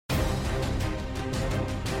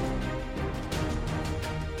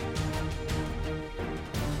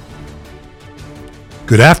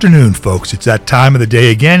Good afternoon, folks. It's that time of the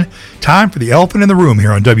day again. Time for the elephant in the room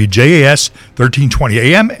here on WJAS 1320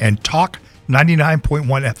 AM and Talk 99.1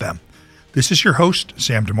 FM. This is your host,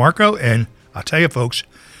 Sam DeMarco, and I'll tell you, folks,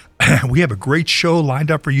 we have a great show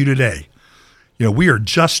lined up for you today. You know, we are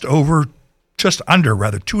just under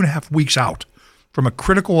 2.5 weeks out from a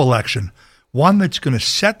critical election, one that's going to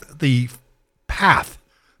set the path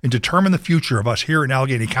and determine the future of us here in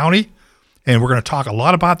Allegheny County, and we're going to talk a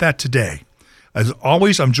lot about that today. As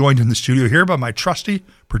always, I'm joined in the studio here by my trusty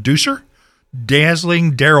producer,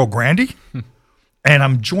 dazzling Daryl Grandy. And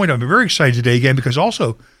I'm very excited today again because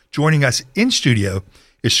also joining us in studio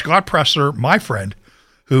is Scott Presler, my friend,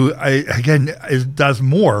 who, does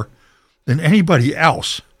more than anybody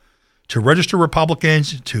else to register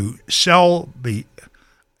Republicans, to sell the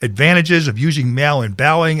advantages of using mail-in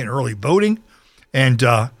balloting and early voting. And,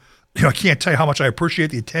 I can't tell you how much I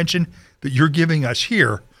appreciate the attention that you're giving us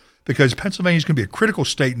here, because Pennsylvania is going to be a critical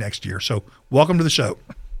state next year. So welcome to the show.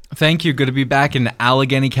 Thank you. Good to be back in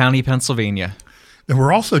Allegheny County, Pennsylvania. And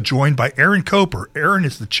we're also joined by Erin Koper. Erin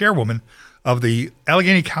is the chairwoman of the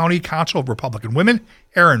Allegheny County Council of Republican Women.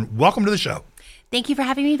 Erin, welcome to the show. Thank you for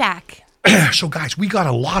having me back. So guys, we got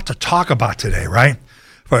a lot to talk about today, right?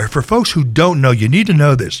 For folks who don't know, you need to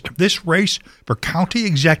know this. This race for county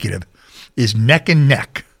executive is neck and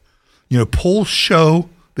neck. Polls show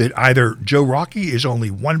that either Joe Rockey is only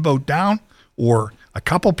one vote down or a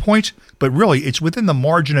couple points, but really it's within the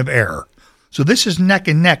margin of error. So this is neck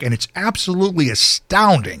and neck, and it's absolutely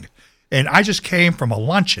astounding. And I just came from a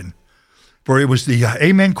luncheon where it was the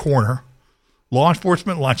Amen Corner law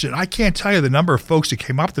enforcement luncheon. I can't tell you the number of folks that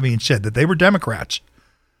came up to me and said that they were Democrats,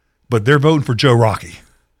 but they're voting for Joe Rockey.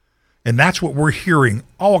 And that's what we're hearing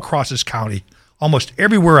all across this county, almost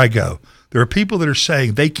everywhere I go. There are people that are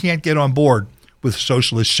saying they can't get on board with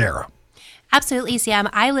Socialist Sarah. Absolutely, Sam.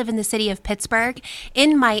 I live in the city of Pittsburgh.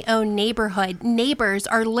 In my own neighborhood, neighbors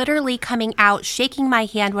are literally coming out, shaking my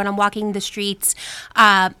hand when I'm walking the streets,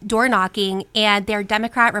 door knocking, and they're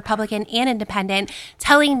Democrat, Republican, and Independent,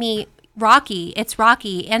 telling me, it's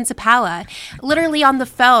Rocky and Zapala, literally on the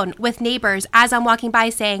phone with neighbors as I'm walking by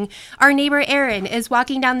saying, our neighbor Erin is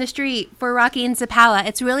walking down the street for Rocky and Zapala.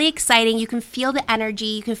 It's really exciting. You can feel the energy.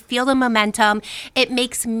 You can feel the momentum. It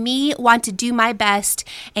makes me want to do my best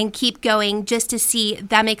and keep going just to see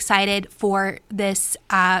them excited for this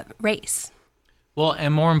race. Well,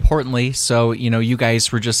 and more importantly, so, you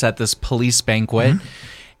guys were just at this police banquet. Mm-hmm.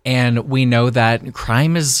 And we know that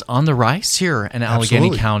crime is on the rise here in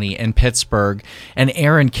Allegheny County and Pittsburgh. And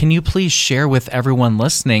Erin, can you please share with everyone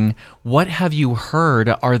listening, what have you heard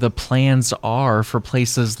are the plans for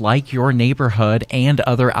places like your neighborhood and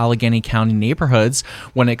other Allegheny County neighborhoods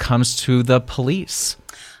when it comes to the police?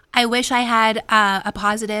 I wish I had a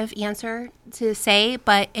positive answer to say,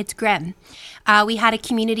 but it's grim. We had a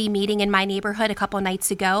community meeting in my neighborhood a couple nights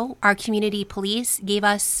ago. Our community police gave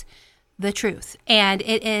us the truth. And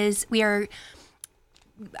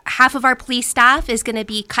half of our police staff is going to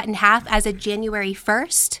be cut in half as of January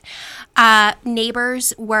 1st.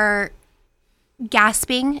 Neighbors were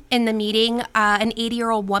gasping in the meeting. An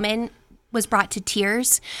 80-year-old woman was brought to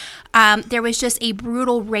tears. There was just a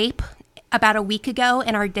brutal rape about a week ago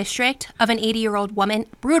in our district of an 80-year-old woman.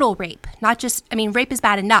 Brutal rape. Rape is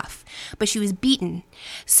bad enough, but she was beaten.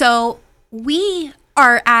 So we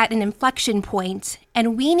are at an inflection point,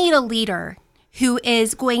 and we need a leader who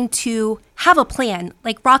is going to have a plan.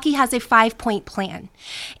 Like Rocky has a 5-point plan,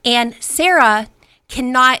 and Sarah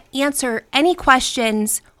cannot answer any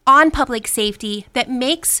questions on public safety that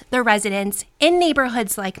makes the residents in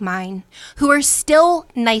neighborhoods like mine, who are still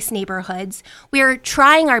nice neighborhoods. We are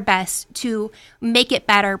trying our best to make it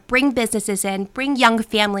better, bring businesses in, bring young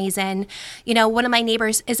families in. One of my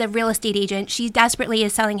neighbors is a real estate agent. She desperately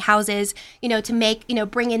is selling houses, to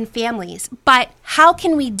bring in families. But how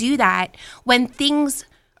can we do that when things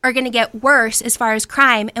are going to get worse as far as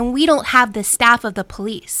crime and we don't have the staff of the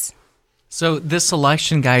police? So this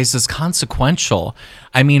election, guys, is consequential.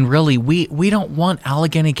 Really, we don't want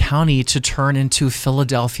Allegheny County to turn into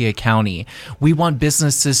Philadelphia County. We want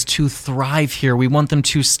businesses to thrive here. We want them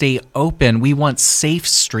to stay open. We want safe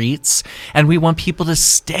streets, and we want people to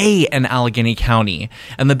stay in Allegheny County.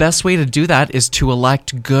 And the best way to do that is to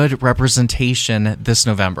elect good representation this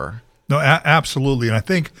November. No, absolutely. And I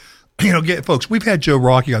think, folks, we've had Joe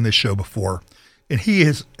Rockey on this show before, and he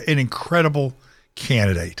is an incredible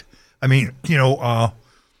candidate. When I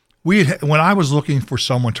was looking for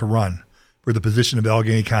someone to run for the position of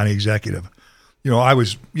Allegheny County executive, I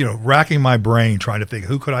was, racking my brain trying to think,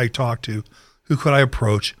 who could I talk to? Who could I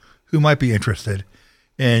approach? Who might be interested?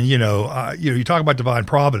 And, you talk about divine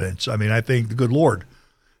providence. I think the good Lord,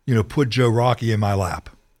 put Joe Rocky in my lap.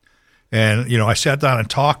 And, I sat down and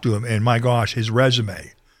talked to him, and my gosh, his resume.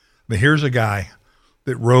 I mean, here's a guy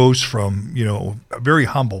that rose from, very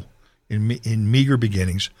humble in meager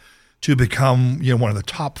beginnings to become, one of the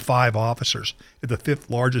top 5 officers at the 5th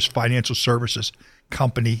largest financial services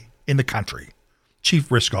company in the country.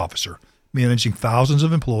 Chief Risk Officer, managing thousands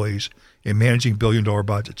of employees and managing billion-dollar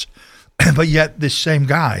budgets. But yet this same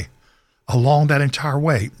guy, along that entire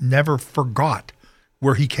way, never forgot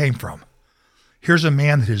where he came from. Here's a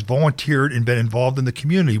man that has volunteered and been involved in the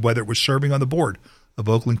community, whether it was serving on the board of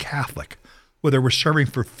Oakland Catholic, whether it was serving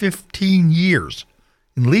for 15 years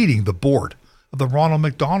and leading the board of the Ronald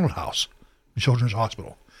McDonald House Children's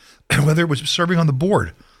Hospital, whether it was serving on the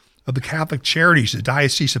board of the Catholic Charities, the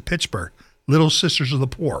Diocese of Pittsburgh, Little Sisters of the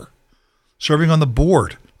Poor, serving on the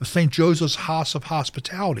board of St. Joseph's House of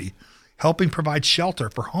Hospitality, helping provide shelter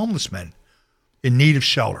for homeless men in need of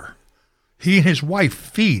shelter. He and his wife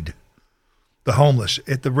feed the homeless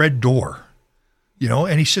at the Red Door,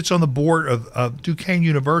 and he sits on the board of Duquesne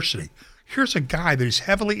University. Here's a guy that is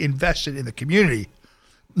heavily invested in the community,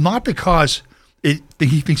 not because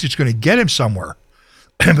he thinks it's going to get him somewhere,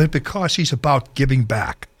 but because he's about giving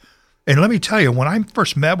back. And let me tell you, when I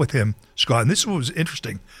first met with him, Scott, and this was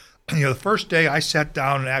interesting, the first day I sat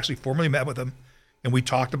down and actually formally met with him, and we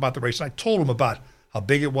talked about the race, and I told him about how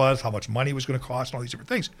big it was, how much money it was going to cost, and all these different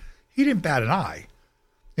things. He didn't bat an eye.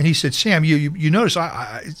 And he said, Sam, you notice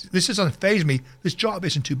this doesn't faze me. This job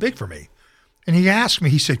isn't too big for me. And he asked me,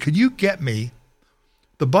 he said, could you get me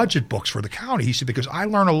the budget books for the county? He said, because I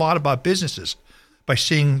learn a lot about businesses by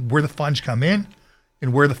seeing where the funds come in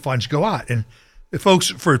and where the funds go out. And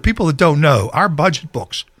folks, for people that don't know, our budget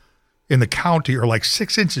books in the county are like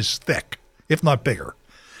 6 inches thick, if not bigger.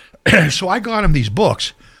 So I got him these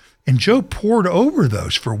books, and Joe pored over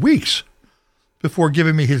those for weeks before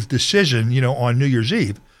giving me his decision, on New Year's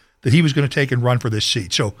Eve, that he was going to take and run for this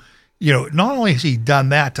seat. So, not only has he done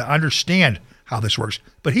that to understand how this works,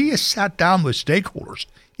 but he has sat down with stakeholders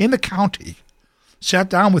in the county, sat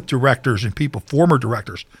down with directors and people, former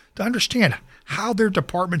directors, to understand how their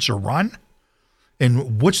departments are run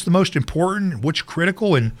and what's the most important and what's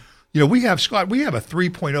critical. And, we have, Scott, a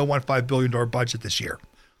 $3.015 billion budget this year,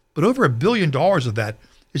 but over $1 billion of that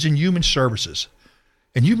is in human services.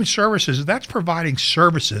 And human services, that's providing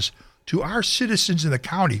services to our citizens in the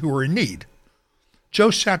county who are in need.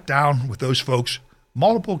 Joe sat down with those folks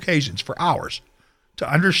multiple occasions for hours to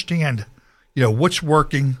understand, what's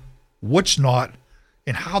working, what's not,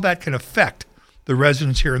 and how that can affect the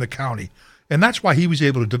residents here in the county. And that's why he was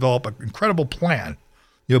able to develop an incredible plan,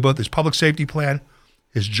 both his public safety plan,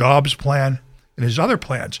 his jobs plan, and his other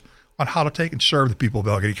plans on how to take and serve the people of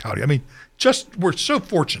Allegheny County. I mean, we're so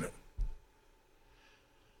fortunate.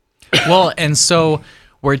 Well, and so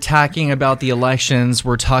we're talking about the elections.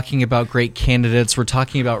 We're talking about great candidates. We're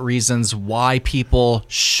talking about reasons why people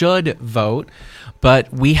should vote.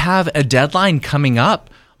 But we have a deadline coming up.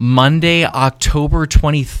 Monday, October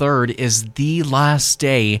 23rd is the last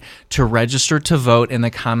day to register to vote in the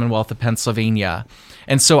Commonwealth of Pennsylvania.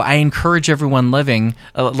 And so I encourage everyone listening,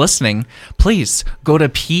 please go to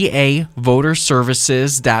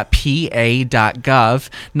pavoterservices.pa.gov.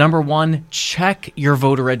 Number one, check your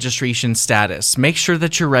voter registration status. Make sure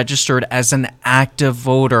that you're registered as an active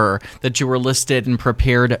voter, that you were listed and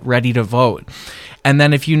prepared, ready to vote. And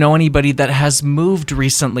then if you know anybody that has moved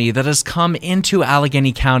recently, that has come into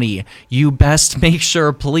Allegheny County, you best make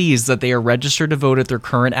sure, please, that they are registered to vote at their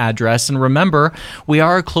current address. And remember, we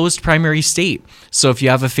are a closed primary state. So if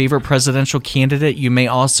you have a favorite presidential candidate, you may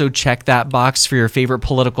also check that box for your favorite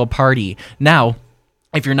political party. Now,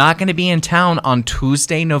 if you're not going to be in town on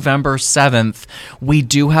Tuesday, November 7th, we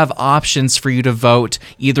do have options for you to vote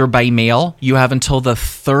either by mail. You have until the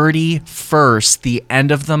 31st, the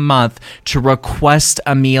end of the month, to request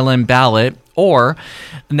a mail-in ballot. Or,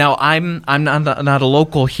 now I'm not a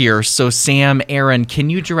local here, so Sam, Erin, can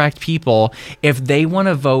you direct people if they want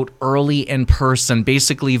to vote early in person,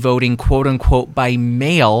 basically voting quote unquote by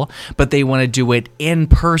mail, but they want to do it in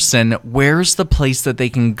person, where's the place that they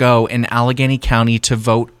can go in Allegheny County to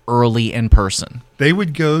vote early in person? They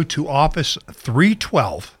would go to Office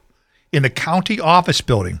 312 in the county office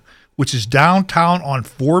building, which is downtown on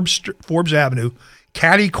Forbes Avenue,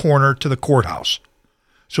 catty corner to the courthouse.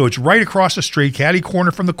 So it's right across the street, catty corner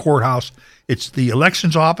from the courthouse. It's the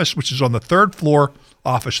elections office, which is on the 3rd floor,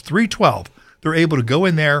 Office 312. They're able to go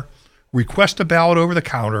in there, request a ballot over the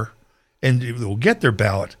counter, and they'll get their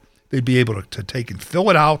ballot. They'd be able to take and fill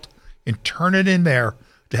it out and turn it in there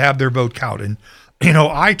to have their vote counted. And,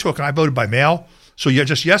 I voted by mail. So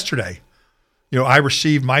just yesterday, I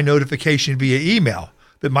received my notification via email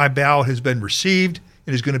that my ballot has been received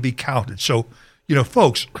and is going to be counted. So,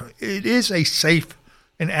 folks, it is a safe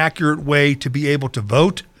and accurate way to be able to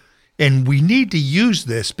vote, and we need to use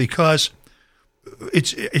this because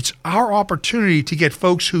it's our opportunity to get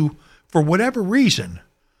folks who, for whatever reason,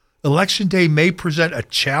 Election Day may present a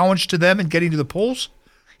challenge to them in getting to the polls.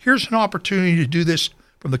 Here's an opportunity to do this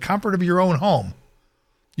from the comfort of your own home,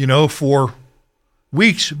 for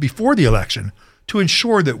weeks before the election, to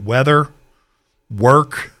ensure that weather,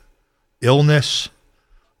 work, illness,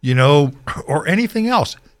 or anything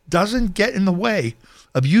else doesn't get in the way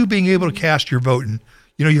of you being able to cast your vote. And,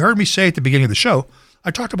 you heard me say at the beginning of the show,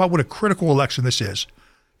 I talked about what a critical election this is,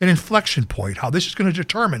 an inflection point, how this is going to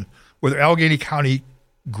determine whether Allegheny County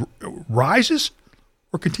rises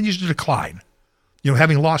or continues to decline.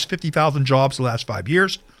 Having lost 50,000 jobs the last 5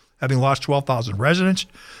 years, having lost 12,000 residents,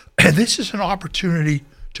 and this is an opportunity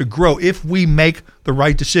to grow if we make the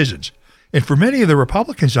right decisions. And for many of the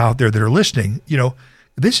Republicans out there that are listening,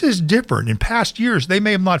 this is different. In past years, they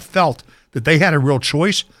may have not felt that they had a real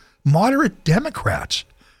choice. Moderate Democrats,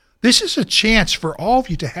 this is a chance for all of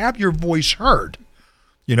you to have your voice heard.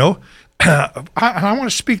 I want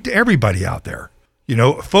to speak to everybody out there.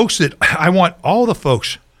 Folks that I want all the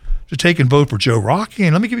folks to take and vote for Joe Rockey.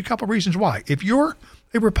 And let me give you a couple of reasons why. If you're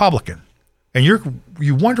a Republican and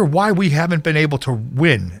you wonder why we haven't been able to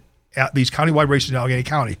win at these countywide races in Allegheny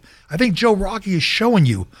County, I think Joe Rockey is showing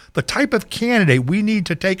you the type of candidate we need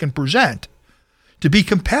to take and present to be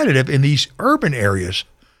competitive in these urban areas.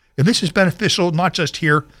 And this is beneficial not just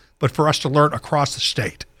here, but for us to learn across the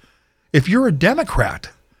state. If you're a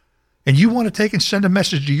Democrat and you want to take and send a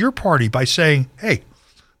message to your party by saying, hey,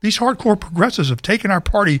 these hardcore progressives have taken our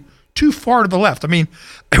party too far to the left. I mean,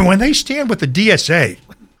 when they stand with the DSA,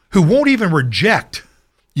 who won't even reject,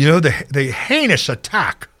 the heinous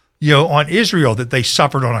attack, on Israel that they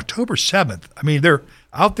suffered on October 7th. I mean, they're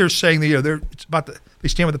out there saying that, they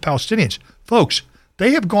stand with the Palestinians. Folks,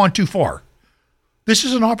 they have gone too far. This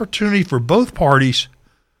is an opportunity for both parties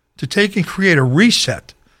to take and create a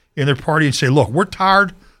reset in their party and say, look, we're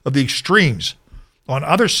tired of the extremes. On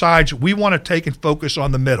other sides, we want to take and focus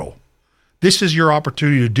on the middle. This is your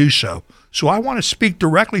opportunity to do so. So I want to speak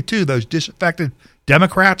directly to those disaffected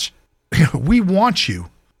Democrats. We want you.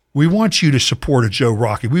 We want you to support a Joe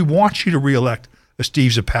Rockey. We want you to reelect a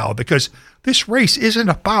Steve Zappala, because this race isn't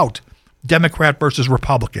about Democrat versus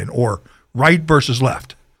Republican or right versus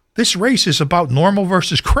left. This race is about normal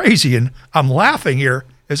versus crazy, and I'm laughing here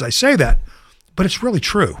as I say that, but it's really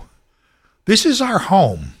true. This is our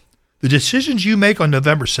home. The decisions you make on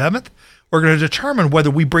November 7th are going to determine whether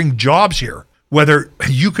we bring jobs here, whether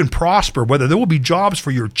you can prosper, whether there will be jobs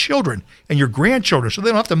for your children and your grandchildren so they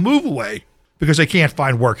don't have to move away because they can't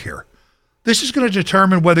find work here. This is going to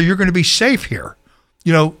determine whether you're going to be safe here.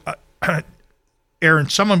 Erin,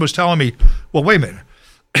 someone was telling me, well, wait a minute.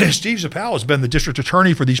 Steve Zappala has been the district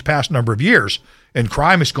attorney for these past number of years, and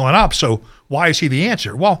crime has gone up, so why is he the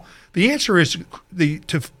answer? Well, the answer is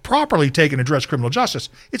to properly take and address criminal justice,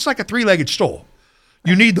 it's like a three-legged stool.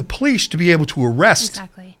 You need the police to be able to arrest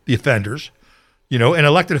the offenders, and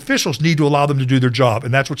elected officials need to allow them to do their job,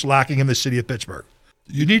 and that's what's lacking in the city of Pittsburgh.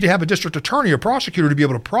 You need to have a district attorney or prosecutor to be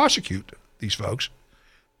able to prosecute these folks,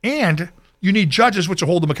 and you need judges which will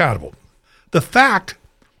hold them accountable. The fact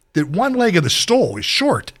that one leg of the stool is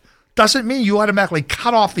short doesn't mean you automatically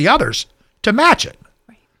cut off the others to match it.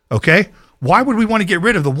 Right. Okay? Why would we want to get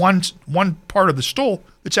rid of the one part of the stool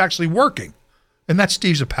that's actually working? And that's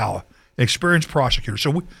Steve Zappala, an experienced prosecutor.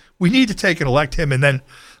 So we need to take and elect him. And then,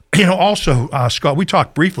 also, Scott, we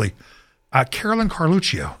talked briefly, Carolyn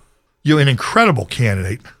Carluccio, an incredible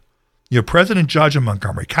candidate, president judge in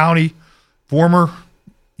Montgomery County, former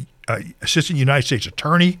assistant United States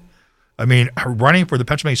attorney, running for the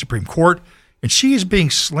Pennsylvania Supreme Court, and she is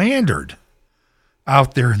being slandered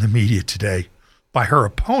out there in the media today by her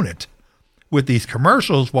opponent with these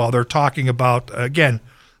commercials while they're talking about, again,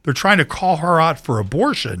 they're trying to call her out for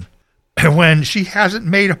abortion when she hasn't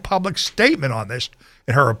made a public statement on this,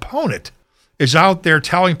 and her opponent is out there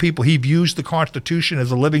telling people he views the Constitution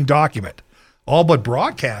as a living document, all but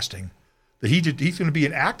broadcasting that he's going to be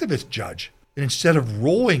an activist judge, and instead of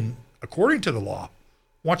ruling according to the law,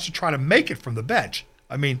 wants to try to make it from the bench.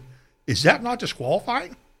 Is that not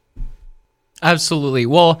disqualifying? Absolutely.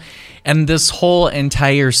 Well, and this whole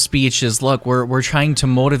entire speech is, look, we're trying to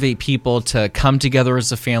motivate people to come together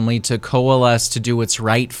as a family, to coalesce, to do what's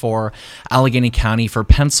right for Allegheny County, for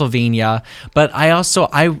Pennsylvania. But I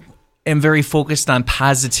am very focused on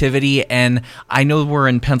positivity, and I know we're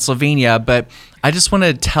in Pennsylvania, but I just want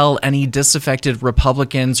to tell any disaffected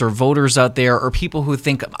Republicans or voters out there or people who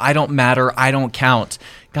think I don't matter, I don't count.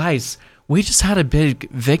 Guys, we just had a big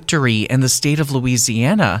victory in the state of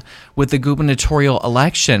Louisiana with the gubernatorial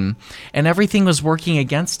election, and everything was working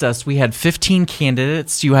against us. We had 15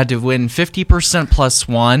 candidates. You had to win 50% plus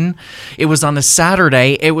one. It was on a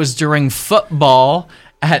Saturday. It was during football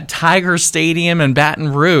at Tiger Stadium in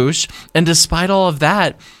Baton Rouge. And despite all of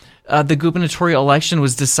that, the gubernatorial election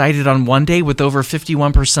was decided on one day with over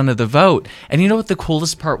 51% of the vote. And you know what the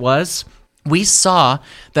coolest part was? We saw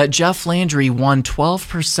that Jeff Landry won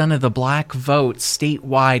 12% of the black vote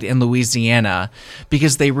statewide in Louisiana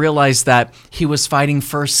because they realized that he was fighting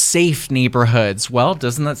for safe neighborhoods. Well,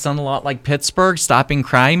 doesn't that sound a lot like Pittsburgh, stopping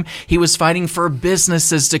crime? He was fighting for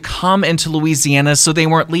businesses to come into Louisiana so they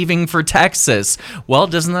weren't leaving for Texas. Well,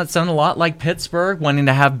 doesn't that sound a lot like Pittsburgh, wanting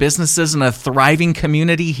to have businesses in a thriving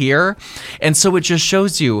community here? And so it just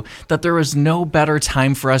shows you that there is no better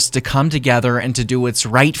time for us to come together and to do what's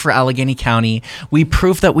right for Allegheny County. We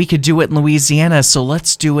proved that we could do it in Louisiana, so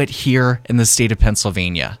let's do it here in the state of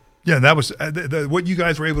Pennsylvania. Yeah, that was what you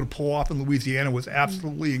guys were able to pull off in Louisiana was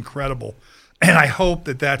absolutely incredible, and I hope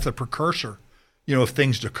that that's a precursor, of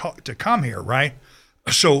things to come here, right?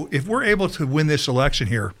 So if we're able to win this election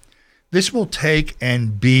here, this will take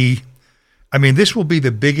and be, this will be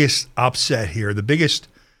the biggest upset here, the biggest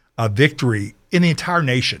victory in the entire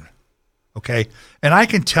nation. Okay, and I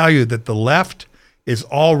can tell you that the left is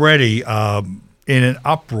already in an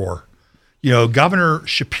uproar. Governor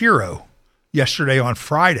Shapiro yesterday on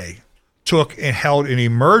Friday took and held an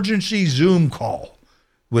emergency Zoom call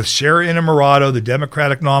with Sarah Innamorato, the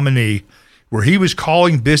Democratic nominee, where he was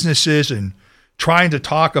calling businesses and trying to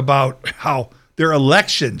talk about how their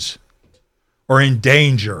elections are in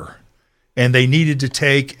danger and they needed to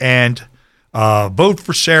take and vote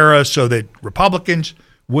for Sarah so that Republicans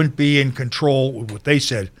wouldn't be in control, what they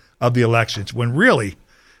said, of the elections, when really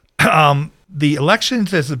the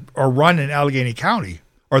elections as are run in Allegheny County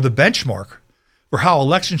are the benchmark for how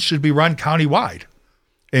elections should be run countywide.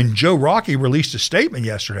 And Joe Rockey released a statement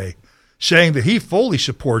yesterday saying that he fully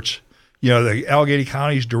supports, the Allegheny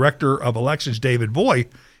County's Director of Elections, David Boy,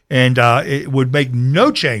 and it would make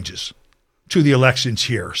no changes to the elections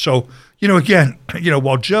here. So, again,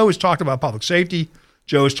 while Joe has talked about public safety,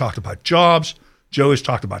 Joe has talked about jobs, Joe has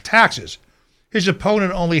talked about taxes, his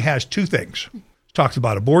opponent only has two things. He talks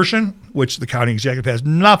about abortion, which the county executive has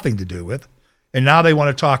nothing to do with, and now they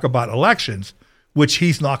want to talk about elections, which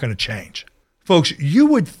he's not going to change. Folks, you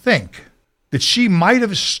would think that she might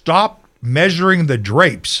have stopped measuring the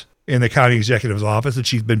drapes in the county executive's office that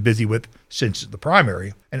she's been busy with since the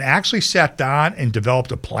primary and actually sat down and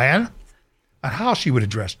developed a plan on how she would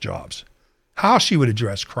address jobs, how she would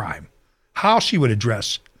address crime, how she would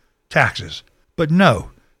address taxes. But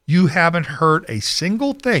no, you haven't heard a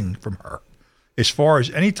single thing from her as far as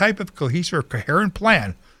any type of cohesive or coherent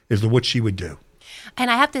plan as to what she would do. And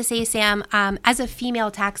I have to say, Sam, as a female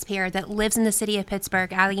taxpayer that lives in the city of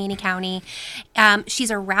Pittsburgh, Allegheny County,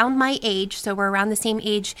 she's around my age, so we're around the same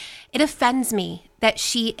age. It offends me that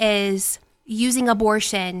she is using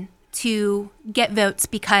abortion to get votes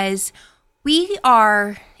because we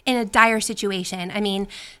are in a dire situation.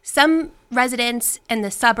 Some residents in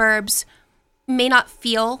the suburbs may not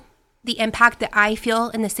feel the impact that I feel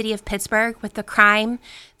in the city of Pittsburgh with the crime,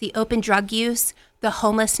 the open drug use, the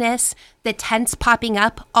homelessness, the tents popping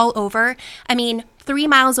up all over. 3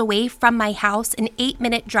 miles away from my house, an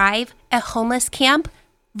 8-minute drive, a homeless camp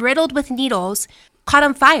riddled with needles caught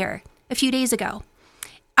on fire a few days ago.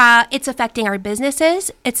 It's affecting our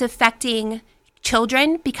businesses. It's affecting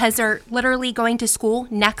children because they're literally going to school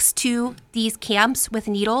next to these camps with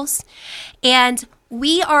needles. And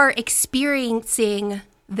we are experiencing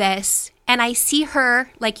this, and I see her,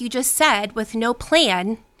 like you just said, with no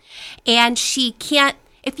plan, and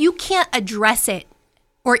if you can't address it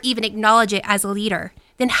or even acknowledge it as a leader,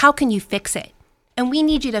 then how can you fix it? And we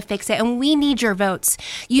need you to fix it, and we need your votes.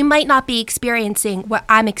 You might not be experiencing what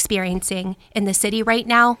I'm experiencing in the city right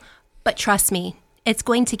now, but trust me, it's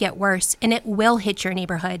going to get worse, and it will hit your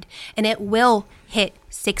neighborhood, and it will hit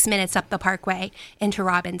 6 minutes up the Parkway into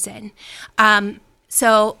Robinson.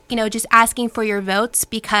 So, just asking for your votes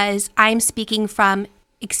because I'm speaking from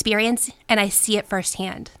experience and I see it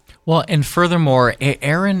firsthand. Well, and furthermore,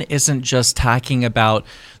 Erin isn't just talking about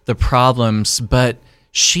the problems, but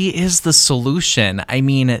She is the solution. I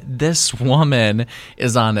mean, this woman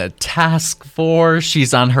is on a task force.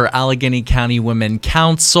 She's on her Allegheny County Women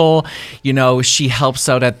Council. You know, she helps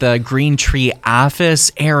out at the Green Tree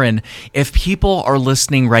office. Erin, if people are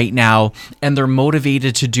listening right now and they're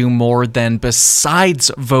motivated to do more than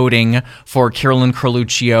besides voting for Carolyn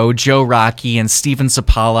Carluccio, Joe Rockey, and Stephen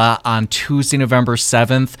Sapala on Tuesday, November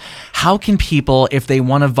 7th, how can people, if they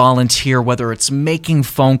want to volunteer, whether it's making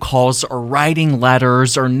phone calls or writing letters,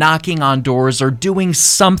 or knocking on doors or doing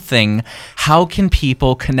something, how can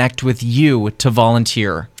people connect with you to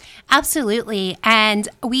volunteer? Absolutely. And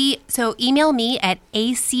so email me at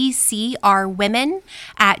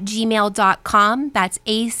accrwomen@gmail.com. That's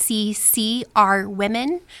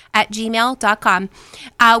accrwomen@gmail.com.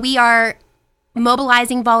 We are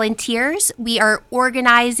mobilizing volunteers. We are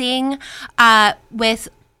organizing with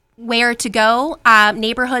where to go,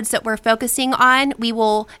 neighborhoods that we're focusing on. We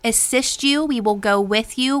will assist you. We will go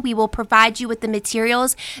with you. We will provide you with the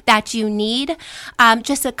materials that you need.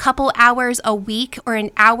 Just a couple hours a week or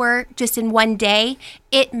an hour just in one day,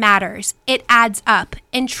 it matters. It adds up.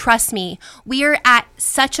 And trust me, we are at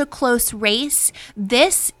such a close race.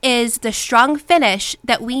 This is the strong finish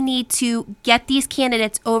that we need to get these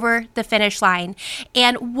candidates over the finish line.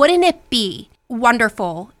 And wouldn't it be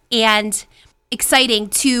wonderful and exciting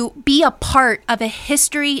to be a part of a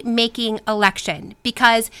history-making election,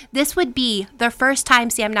 because this would be the first time,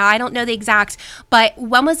 Sam, now I don't know the exact, but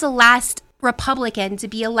when was the last Republican to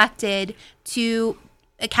be elected to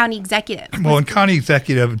a county executive? Well, in county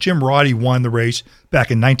executive, Jim Roddy won the race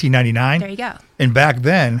back in 1999. There you go. And back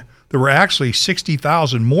then, there were actually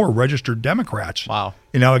 60,000 more registered Democrats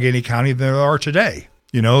in Allegheny County than there are today.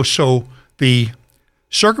 You know, so the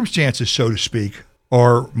circumstances, so to speak,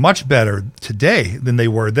 are much better today than they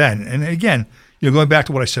were then. And again, you know, going back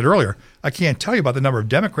to what I said earlier, I can't tell you about the number of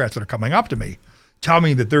Democrats that are coming up to me, telling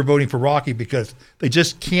me that they're voting for Rockey because they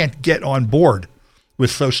just can't get on board with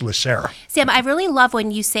Socialist Sarah. Sam, I really love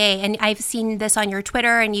when you say, and I've seen this on your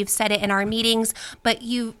Twitter and you've said it in our meetings, but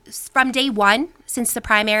you, from day one, since the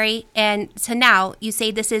primary and to now, you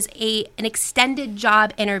say this is an extended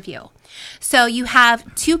job interview. So you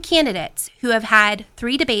have two candidates who have had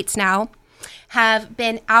 3 debates now, have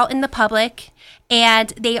been out in the public,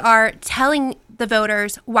 and they are telling the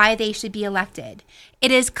voters why they should be elected. It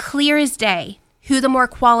is clear as day who the more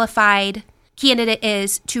qualified candidate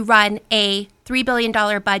is to run a $3 billion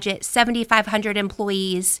budget, 7,500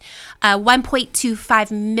 employees,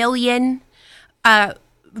 1.25 million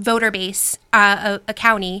voter base, a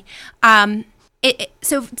county.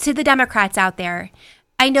 So to the Democrats out there,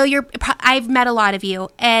 I know I've met a lot of you,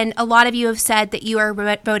 and a lot of you have said that you are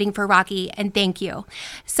voting for Rockey, and thank you.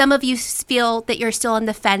 Some of you feel that you're still on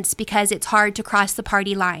the fence because it's hard to cross the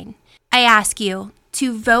party line. I ask you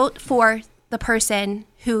to vote for the person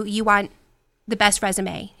who you want the best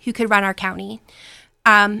resume, who could run our county.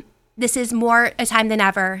 This is more a time than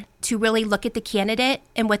ever to really look at the candidate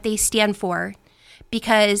and what they stand for,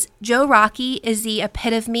 because Joe Rockey is the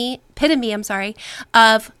epitome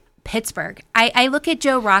of Pittsburgh. I look at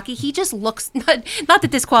Joe Rockey. He just looks, not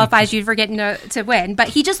that this qualifies you for getting to win, but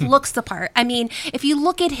he just looks the part. I mean, if you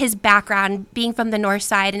look at his background, being from the North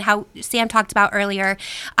Side and how Sam talked about earlier,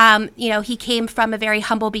 he came from a very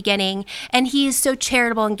humble beginning, and he is so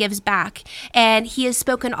charitable and gives back. And he has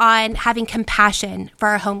spoken on having compassion for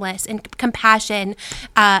our homeless and compassion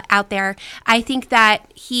out there. I think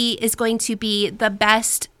that he is going to be the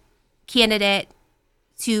best candidate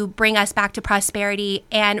to bring us back to prosperity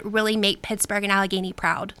and really make Pittsburgh and Allegheny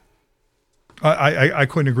proud. I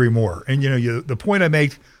couldn't agree more. And, the point I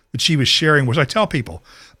make that she was sharing was, I tell people,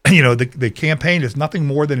 the campaign is nothing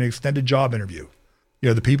more than an extended job interview.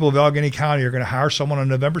 The people of Allegheny County are going to hire someone on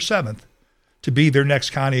November 7th to be their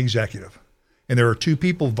next county executive. And there are 2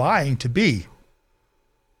 people vying to be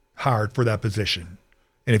hired for that position.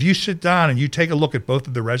 And if you sit down and you take a look at both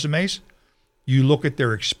of the resumes, you look at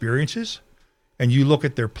their experiences, and you look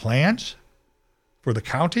at their plans for the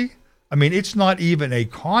county, I mean, it's not even a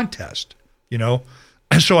contest, And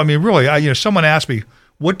so, I mean, really, someone asked me,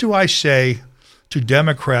 what do I say to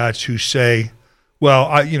Democrats who say, well,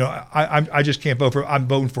 I just can't vote I'm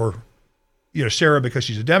voting for, Sarah because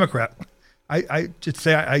she's a Democrat. I just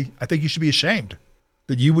say, I think you should be ashamed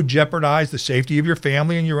that you would jeopardize the safety of your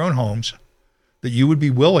family and your own homes, that you would be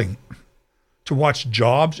willing to watch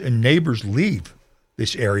jobs and neighbors leave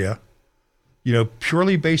this area,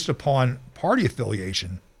 purely based upon party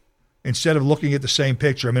affiliation, instead of looking at the same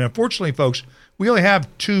picture. I mean, unfortunately, folks, we only have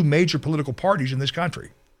 2 major political parties in this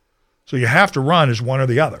country. So you have to run as one or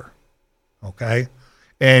the other, okay?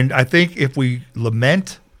 And I think if we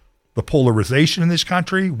lament the polarization in this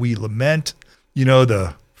country, we lament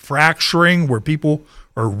the fracturing where people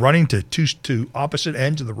are running to opposite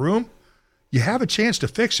ends of the room, you have a chance to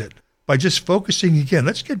fix it by just focusing again.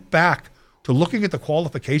 Let's get back to looking at the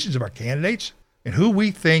qualifications of our candidates and who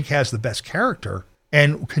we think has the best character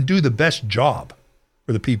and can do the best job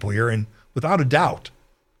for the people here. And without a doubt,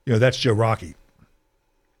 that's Joe Rocky.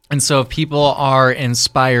 And so if people are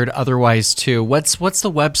inspired otherwise too, what's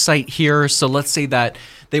the website here? So let's say that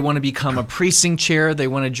they want to become a precinct chair, they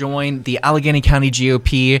want to join the Allegheny County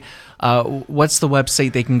GOP. What's the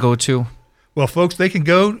website they can go to? Well, folks, they can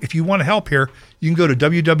go, if you want to help here, you can go to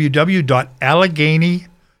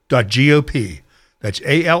www.allegheny.gop. That's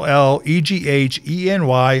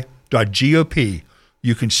ALLEGHENY.GOP.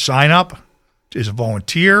 You can sign up as a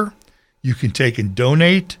volunteer. You can take and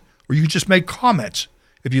donate, or you can just make comments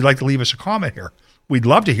if you'd like to leave us a comment here. We'd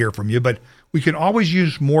love to hear from you, but we can always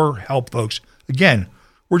use more help, folks. Again,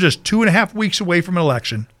 we're just 2.5 weeks away from an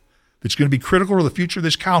election that's going to be critical to the future of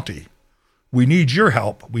this county. We need your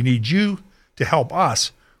help. We need you to help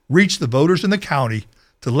us reach the voters in the county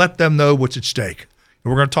to let them know what's at stake.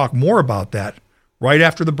 And we're going to talk more about that right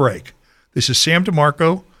after the break. This is Sam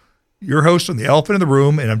DeMarco, your host on The Elephant in the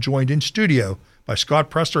Room, and I'm joined in studio by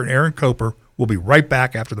Scott Presler and Erin Koper. We'll be right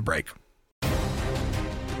back after the break.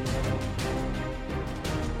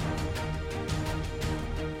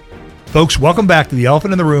 Folks, welcome back to The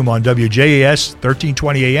Elephant in the Room on WJAS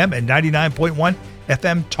 1320 AM and 99.1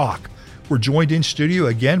 FM Talk. We're joined in studio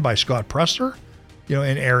again by Scott Presler,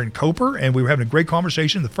 and Erin Koper, and we were having a great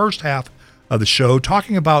conversation in the first half of the show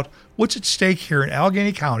talking about what's at stake here in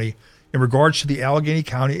Allegheny County in regards to the Allegheny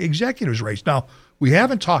County executive's race. Now, we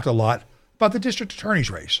haven't talked a lot about the district attorney's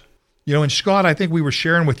race. And Scott, I think we were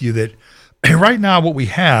sharing with you that right now what we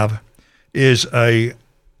have is a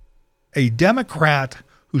Democrat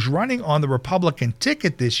who's running on the Republican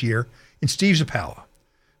ticket this year in Steve Zappala.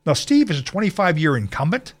 Now, Steve is a 25-year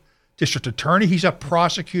incumbent district attorney. He's a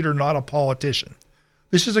prosecutor, not a politician.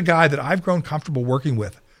 This is a guy that I've grown comfortable working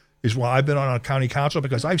with is why I've been on a county council,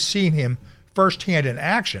 because I've seen him firsthand in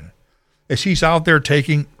action as he's out there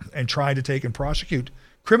taking and trying to take and prosecute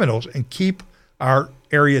criminals and keep our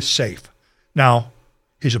area safe. Now,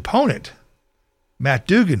 his opponent, Matt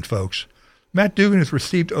Dugan, folks, Matt Dugan has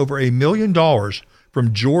received over $1 million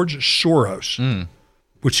from George Soros,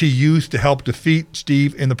 which he used to help defeat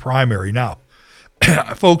Steve in the primary. Now,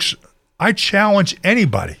 folks, I challenge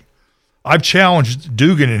anybody. I've challenged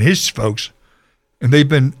Dugan and his folks, and they've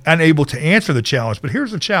been unable to answer the challenge. But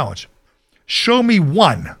here's the challenge. Show me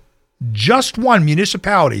just one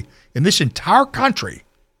municipality in this entire country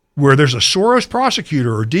where there's a Soros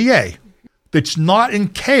prosecutor or DA that's not in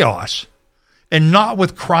chaos and not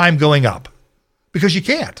with crime going up. Because you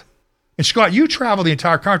can't. And Scott, you travel the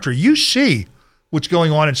entire country. You see what's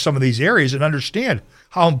going on in some of these areas and understand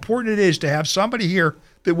how important it is to have somebody here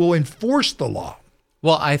that will enforce the law.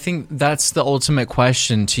 Well, I think that's the ultimate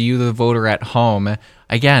question to you, the voter at home.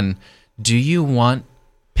 Again, do you want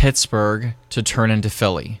Pittsburgh to turn into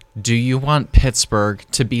Philly? Do you want Pittsburgh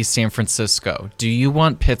to be San Francisco? Do you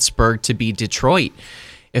want Pittsburgh to be Detroit?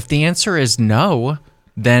 If the answer is no,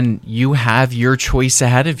 then you have your choice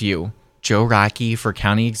ahead of you. Joe Rocky for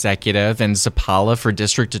county executive and Zappala for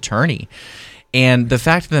district attorney. And the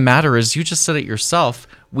fact of the matter is, you just said it yourself,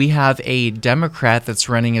 we have a Democrat that's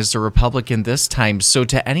running as a Republican this time. So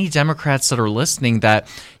to any Democrats that are listening that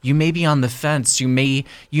you may be on the fence, you may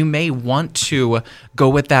want to go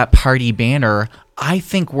with that party banner, I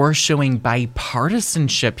think we're showing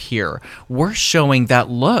bipartisanship here. We're showing that,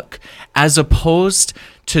 look, as opposed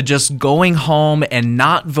to just going home and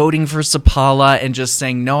not voting for Zappala and just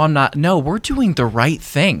saying, no, I'm not. No, we're doing the right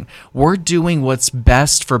thing. We're doing what's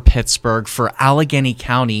best for Pittsburgh, for Allegheny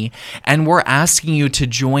County, and we're asking you to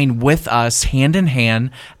join with us hand in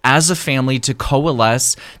hand as a family to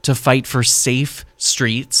coalesce, to fight for safe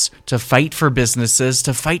streets, to fight for businesses,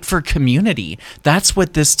 to fight for community. That's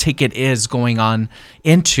what this ticket is going on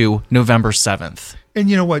into November 7th. And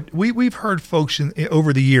you know what? We've heard folks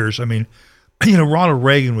over the years, Ronald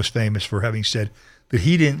Reagan was famous for having said that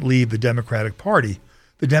he didn't leave the Democratic Party.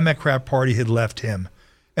 The Democrat Party had left him.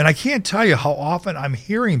 And I can't tell you how often I'm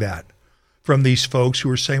hearing that from these folks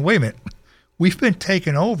who are saying, wait a minute, we've been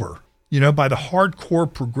taken over, by the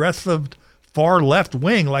hardcore progressive far left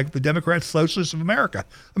wing like the Democrat Socialists of America.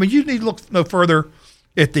 You need to look no further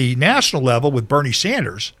at the national level with Bernie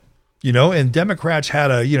Sanders, and Democrats had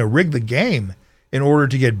to, rig the game in order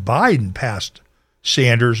to get Biden past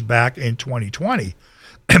Sanders back in 2020.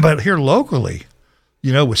 But here locally,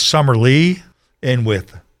 with Summer Lee and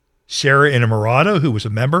with Sarah Innamorato, who was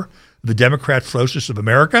a member the Democrat socialists of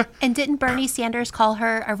America. And didn't Bernie Sanders call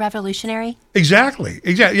her a revolutionary? Exactly,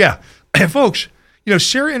 yeah. And folks,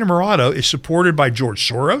 Sarah Innamorato is supported by George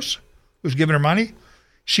Soros, who's giving her money.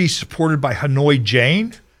 She's supported by Hanoi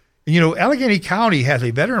Jane. And, Allegheny County has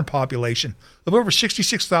a veteran population of over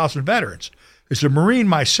 66,000 veterans. As a Marine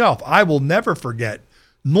myself, I will never forget,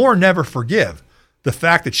 nor never forgive, the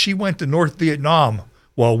fact that she went to North Vietnam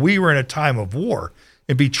while we were in a time of war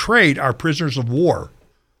and betrayed our prisoners of war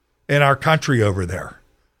in our country over there.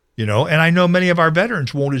 And I know many of our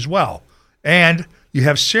veterans won't as well. And you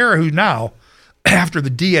have Sarah, who now, after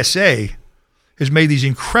the DSA, has made these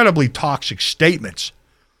incredibly toxic statements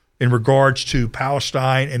in regards to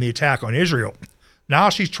Palestine and the attack on Israel. Now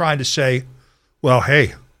she's trying to say, well,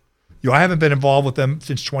 hey, I haven't been involved with them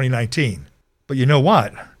since 2019. But you know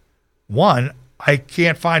what? One, I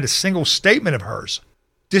can't find a single statement of hers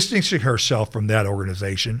distancing herself from that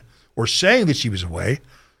organization or saying that she was away.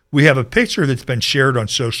 We have a picture that's been shared on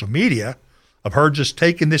social media of her just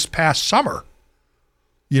taking this past summer,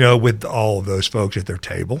 with all of those folks at their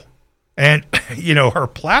table. And, her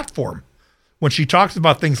platform, when she talks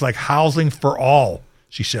about things like housing for all,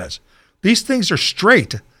 she says, these things are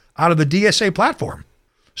straight out of the DSA platform.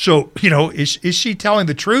 So, is she telling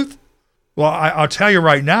the truth? Well, I'll tell you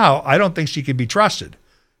right now, I don't think she can be trusted.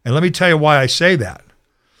 And let me tell you why I say that.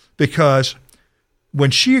 Because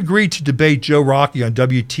when she agreed to debate Joe Rockey on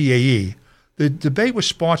WTAE, the debate was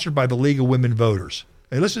sponsored by the League of Women Voters.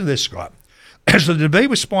 Hey, listen to this, Scott. So the debate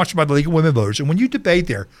was sponsored by the League of Women Voters. And when you debate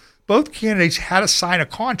there, both candidates had to sign a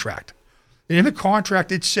contract. And in the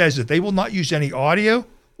contract, it says that they will not use any audio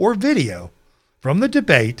or video from the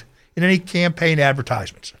debate in any campaign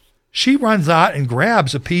advertisements. She runs out and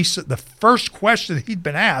grabs a piece of the first question that he'd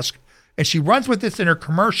been asked, and she runs with this in her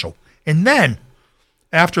commercial. And then,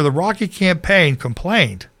 after the Rocky campaign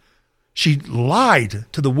complained, she lied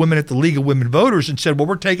to the women at the League of Women Voters and said, well,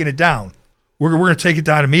 we're taking it down. We're going to take it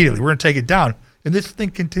down immediately. We're going to take it down. And this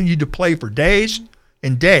thing continued to play for days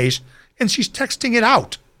and days, and she's texting it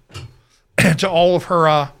out to all of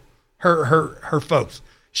her folks.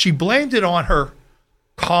 She blamed it on her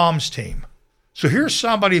comms team. So here's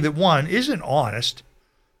somebody that, one, isn't honest,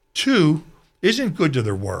 two, isn't good to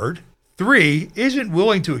their word, three, isn't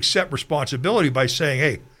willing to accept responsibility by saying,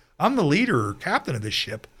 hey, I'm the leader or captain of this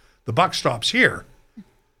ship. The buck stops here.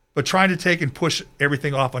 But trying to take and push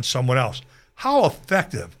everything off on someone else. How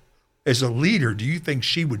effective as a leader do you think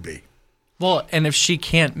she would be? Well, and if she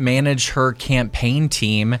can't manage her campaign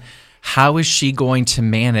team, how is she going to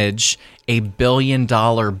manage a $1 billion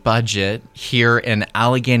budget here in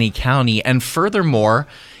Allegheny County? And furthermore,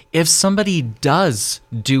 if somebody does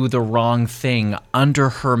do the wrong thing under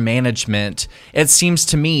her management, it seems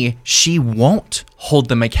to me she won't hold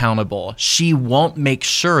them accountable. She won't make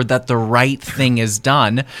sure that the right thing is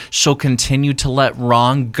done. She'll continue to let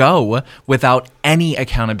wrong go without any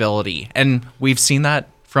accountability. And we've seen that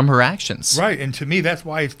from her actions. Right. And to me, that's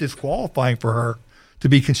why it's disqualifying for her to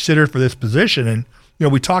be considered for this position. And,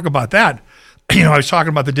 we talk about that. I was talking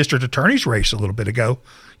about the district attorney's race a little bit ago.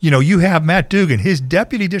 You have Matt Dugan, his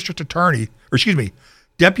deputy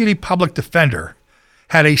public defender,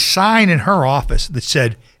 had a sign in her office that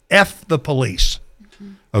said, F the police,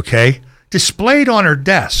 okay, displayed on her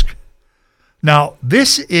desk. Now,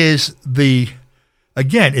 this is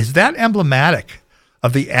is that emblematic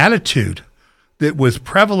of the attitude that was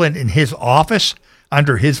prevalent in his office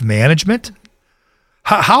under his management?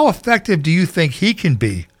 How effective do you think he can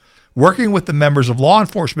be working with the members of law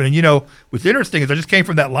enforcement? And, what's interesting is I just came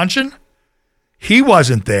from that luncheon. He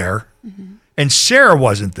wasn't there, and Sarah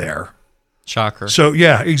wasn't there. Shocker. So,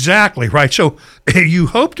 yeah, exactly, right. So you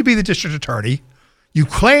hope to be the district attorney. You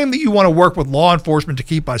claim that you want to work with law enforcement to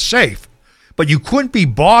keep us safe, but you couldn't be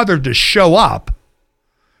bothered to show up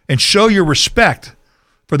and show your respect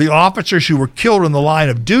for the officers who were killed in the line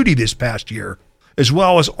of duty this past year, as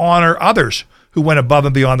well as honor others who went above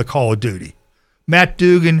and beyond the call of duty. Matt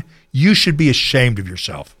Dugan, you should be ashamed of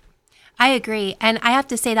yourself. I agree. And I have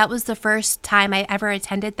to say that was the first time I ever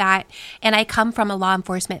attended that. And I come from a law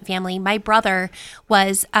enforcement family. My brother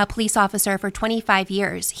was a police officer for 25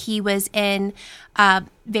 years. He was in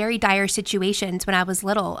very dire situations when I was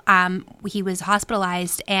little. He was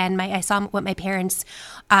hospitalized, and I saw what my parents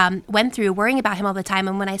went through, worrying about him all the time.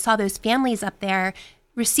 And when I saw those families up there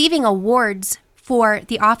receiving awards for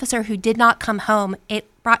the officer who did not come home, it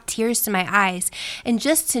brought tears to my eyes. And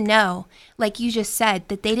just to know, like you just said,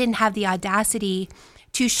 that they didn't have the audacity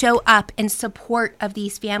to show up in support of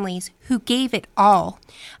these families who gave it all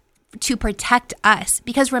to protect us.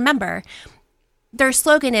 Because remember, their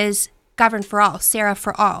slogan is govern for all, Sarah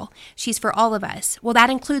for all. She's for all of us. Well, that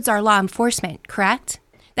includes our law enforcement, correct?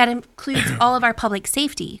 that includes all of our public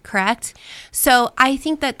safety, correct? So I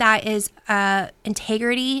think that is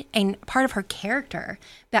integrity and part of her character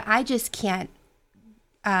that I just can't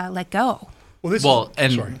let go.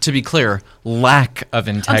 To be clear, lack of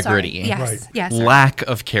integrity. Yes. Right. Yes. Lack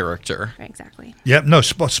of character. Right, exactly. Yep. No,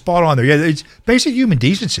 spot on there. Yeah, it's basic human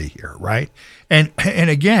decency here, right? And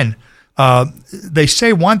again, they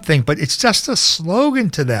say one thing, but it's just a slogan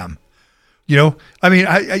to them. I mean,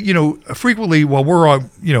 I frequently while we're on,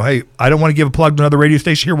 hey, I don't want to give a plug to another radio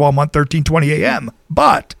station here while I'm on 1320 AM,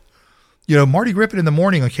 but Marty Griffin in the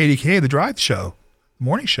morning on KDKA, the drive show, the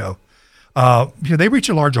morning show, they reach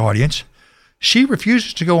a large audience. She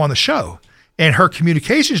refuses to go on the show. And her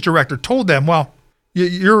communications director told them, well,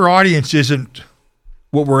 your audience isn't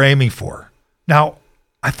what we're aiming for. Now,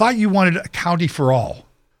 I thought you wanted a county for all,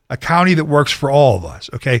 a county that works for all of us.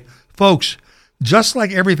 Okay, folks, just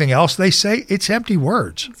like everything else they say, it's empty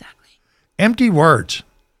words. Exactly. Empty words,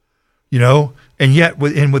 and yet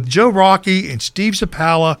with Joe Rocky and Steve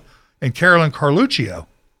Zappala and Carolyn Carluccio,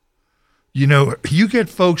 you get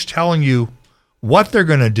folks telling you what they're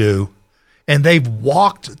going to do, and they've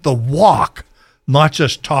walked the walk, not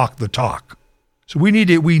just talk the talk. So we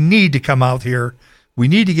need to come out here. We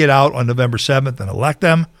need to get out on November 7th and elect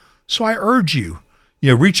them. So I urge you,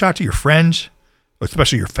 reach out to your friends,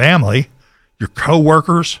 especially your family, your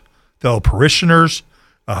coworkers, fellow parishioners,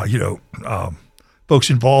 folks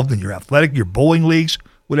involved in your athletic, your bowling leagues,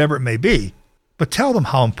 whatever it may be. But tell them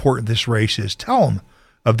how important this race is. Tell them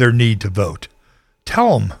of their need to vote.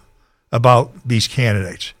 Tell them about these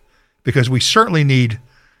candidates, because we certainly need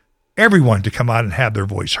everyone to come out and have their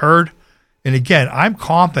voice heard. And again, I'm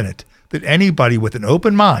confident that anybody with an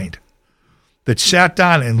open mind that sat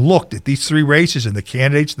down and looked at these three races and the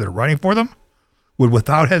candidates that are running for them would,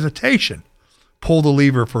 without hesitation, pull the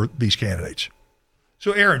lever for these candidates.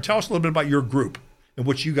 So, Erin, tell us a little bit about your group and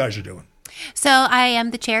what you guys are doing. So I am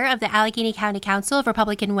the chair of the Allegheny County Council of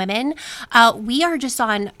Republican Women. We are just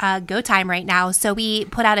on go time right now. So we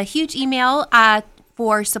put out a huge email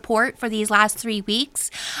for support for these last 3 weeks.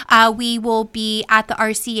 We will be at the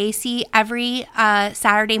RCAC every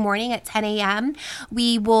Saturday morning at 10 a.m.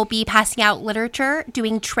 We will be passing out literature,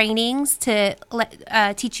 doing trainings to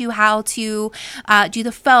teach you how to do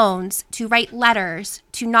the phones, to write letters,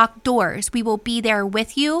 to knock doors. We will be there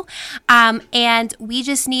with you. And we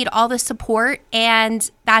just need all the support, and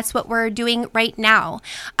that's what we're doing right now.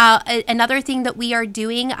 Another thing that we are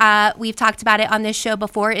doing, we've talked about it on this show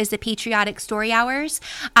before, is the Patriotic Story Hours,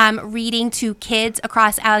 reading to kids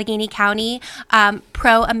across Allegheny County,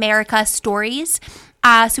 pro-America stories.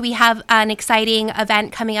 So we have an exciting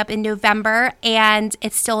event coming up in November, and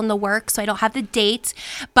it's still in the works, so I don't have the date.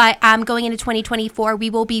 But going into 2024, we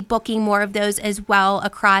will be booking more of those as well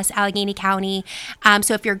across Allegheny County.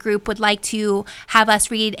 So if your group would like to have us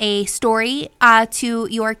read a story to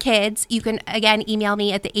your kids, you can, again, email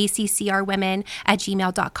me at the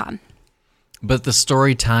accrwomen@gmail.com. But the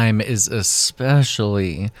story time is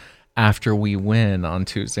especially after we win on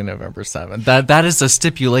Tuesday, November 7th. That is a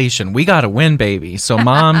stipulation. We got to win, baby. So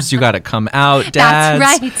moms, you got to come out. Dads,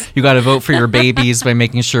 that's right. You got to vote for your babies by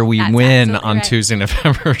making sure we win on right. Tuesday,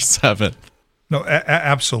 November 7th. No,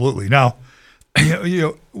 absolutely. Now,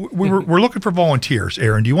 we're looking for volunteers.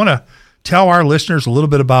 Erin, do you want to tell our listeners a little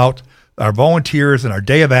bit about our volunteers and our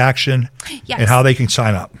day of action and how they can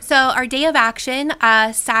sign up? So our day of action,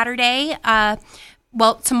 Saturday,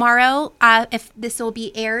 tomorrow, if this will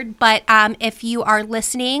be aired, but if you are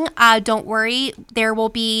listening, don't worry. There will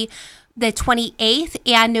be the 28th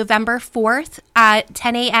and November 4th,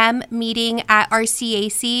 10 a.m. meeting at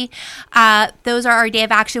RCAC. Those are our day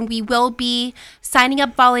of action. We will be signing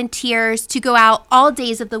up volunteers to go out all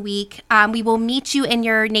days of the week. We will meet you in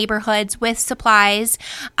your neighborhoods with supplies.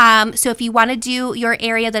 So if you want to do your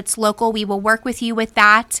area that's local, we will work with you with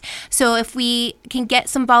that. So if we can get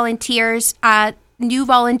some volunteers, new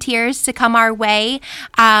volunteers to come our way,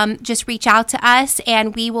 just reach out to us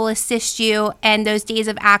and we will assist you in those days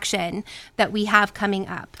of action that we have coming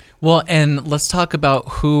up. Well, and let's talk about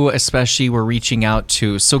who especially we're reaching out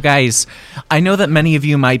to. So guys, I know that many of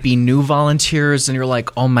you might be new volunteers and you're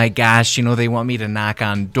like, oh my gosh, they want me to knock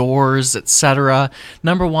on doors, etc.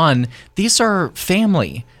 Number one, these are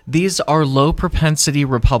family. These are low propensity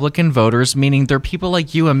Republican voters, meaning they're people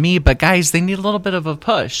like you and me, but guys, they need a little bit of a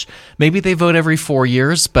push. Maybe they vote every 4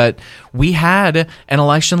 years, but we had an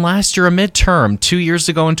election last year, a midterm. 2 years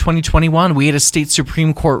ago in 2021, we had a state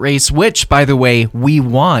Supreme Court race, which, by the way, we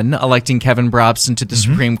won, electing Kevin Brobson to the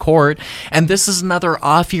Supreme Court. And this is another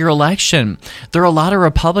off-year election. There are a lot of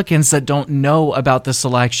Republicans that don't know about this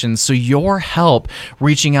election, so your help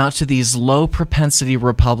reaching out to these low propensity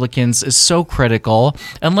Republicans is so critical.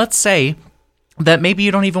 And And let's say that maybe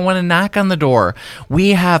you don't even want to knock on the door.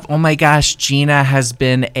 We have, oh my gosh, Gina has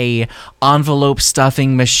been a envelope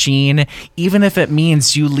stuffing machine, even if it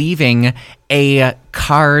means you leaving a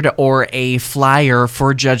card or a flyer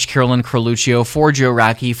for Judge Carolyn Carluccio, for Joe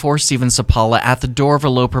Rocky, for Steven Sapala at the door of a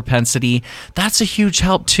low propensity. That's a huge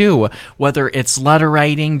help too. Whether it's letter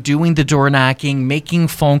writing, doing the door knocking, making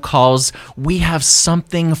phone calls, we have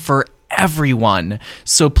something for everyone.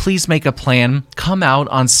 So please make a plan. Come out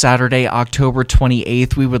on Saturday, October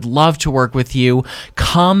 28th. We would love to work with you.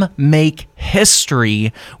 Come make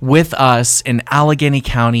history with us in Allegheny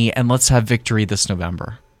County, and let's have victory this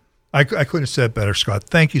November. I couldn't have said it better, Scott.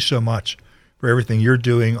 Thank you so much for everything you're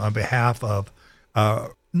doing on behalf of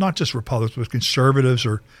not just Republicans, but conservatives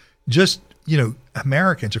or just,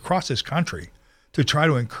 Americans across this country to try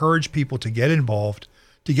to encourage people to get involved,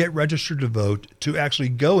 to get registered to vote, to actually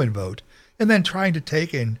go and vote, and then trying to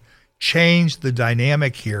take and change the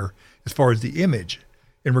dynamic here as far as the image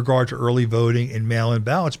in regard to early voting and mail-in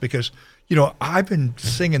ballots. Because, I've been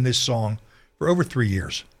singing this song for over 3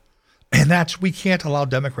 years. And we can't allow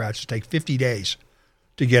Democrats to take 50 days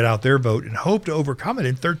to get out their vote and hope to overcome it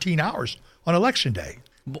in 13 hours on Election Day.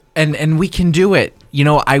 And we can do it.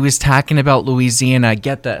 I was talking about Louisiana.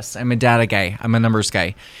 Get this. I'm a data guy. I'm a numbers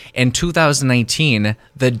guy. In 2019,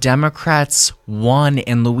 the Democrats won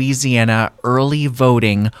in Louisiana early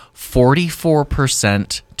voting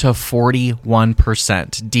 44% to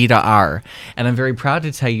 41%, D to R. And I'm very proud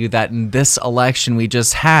to tell you that in this election we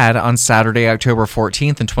just had on Saturday, October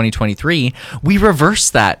 14th in 2023, we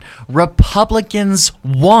reversed that. Republicans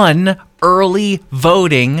won early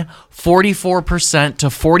voting 44% to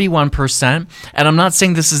 41%. And I'm not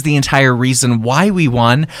saying this is the entire reason why we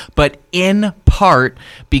won, but in part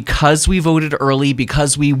because we voted early,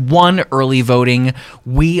 because we won early voting,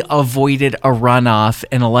 we avoided a runoff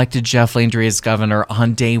and elected Jeff Landry as governor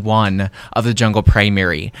on day one of the jungle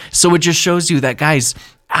primary. So it just shows you that, guys,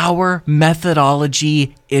 our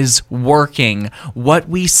methodology is working. What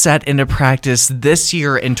we set into practice this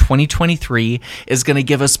year in 2023 is going to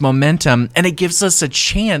give us momentum, and it gives us a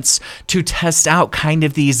chance to test out kind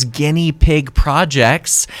of these guinea pig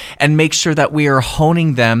projects and make sure that we are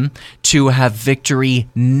honing them to have victory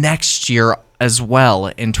next year as well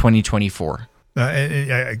in 2024.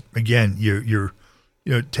 Again, you're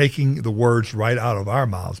taking the words right out of our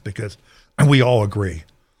mouths, because we all agree.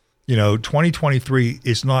 2023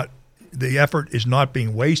 is not, the effort is not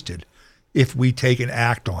being wasted if we take and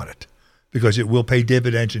act on it, because it will pay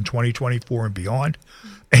dividends in 2024 and beyond.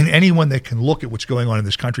 And anyone that can look at what's going on in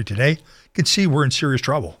this country today can see we're in serious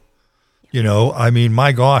trouble.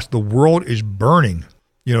 My gosh, the world is burning,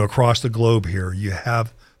 across the globe here. You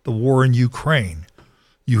have the war in Ukraine.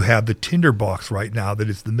 You have the tinderbox right now that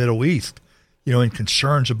is the Middle East, and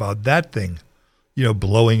concerns about that thing,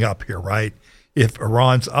 blowing up here, right? If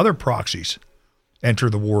Iran's other proxies enter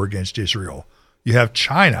the war against Israel. You have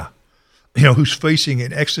China, who's facing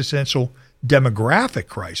an existential demographic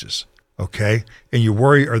crisis, okay? And you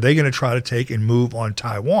worry, are they going to try to take and move on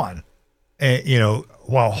Taiwan? And,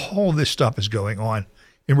 while all this stuff is going on,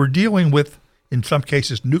 and we're dealing with, in some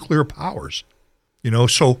cases, nuclear powers,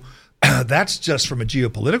 so that's just from a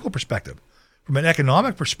geopolitical perspective. From an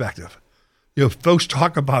economic perspective, folks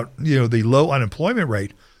talk about, the low unemployment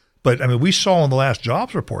rate. But, we saw in the last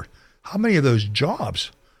jobs report, how many of those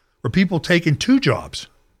jobs were people taking two jobs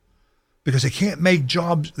because they can't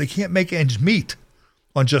make ends meet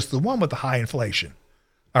on just the one with the high inflation.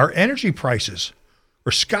 Our energy prices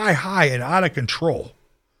are sky high and out of control.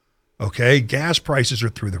 Okay, gas prices are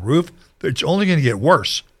through the roof. It's only going to get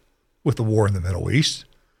worse with the war in the Middle East,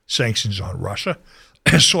 sanctions on Russia.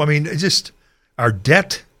 So, our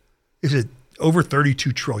debt is at over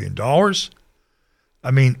 $32 trillion.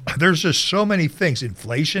 There's just so many things.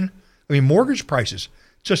 Inflation. Mortgage prices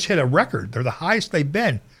just hit a record. They're the highest they've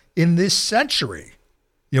been in this century.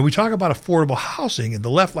 We talk about affordable housing, and the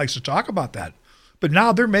left likes to talk about that. But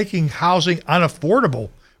now they're making housing unaffordable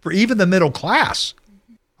for even the middle class.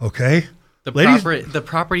 Okay? The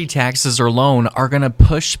property taxes alone are going to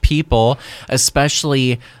push people,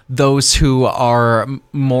 especially those who are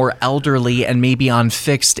more elderly and maybe on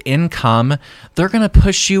fixed income. They're going to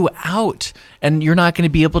push you out, and you're not going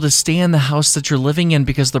to be able to stay in the house that you're living in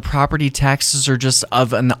because the property taxes are just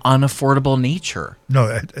of an unaffordable nature.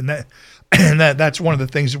 No, that's one of the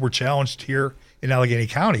things that we're challenged here in Allegheny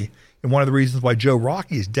County, and one of the reasons why Joe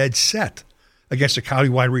Rocky is dead set against a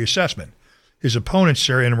countywide reassessment. His opponent,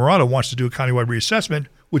 Sarah Inamorata, wants to do a countywide reassessment,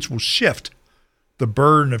 which will shift the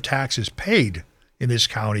burden of taxes paid in this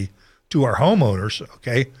county to our homeowners,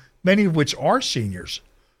 okay, many of which are seniors,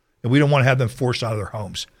 and we don't want to have them forced out of their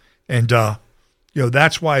homes. And,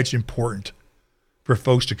 That's why it's important for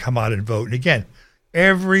folks to come out and vote. And again,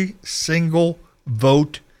 every single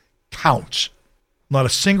vote counts. Not a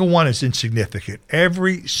single one is insignificant.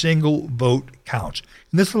 Every single vote counts.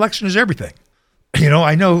 And this election is everything.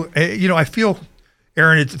 I know, I feel,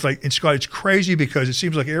 Erin, and Scott, it's crazy because it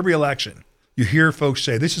seems like every election you hear folks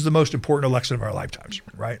say, this is the most important election of our lifetimes,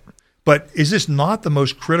 right? But is this not the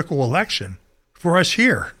most critical election for us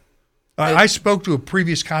here? I spoke to a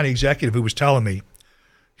previous county executive who was telling me,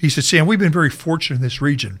 he said, Sam, we've been very fortunate in this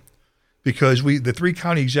region because the 3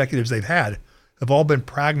 county executives they've had have all been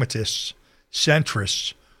pragmatists,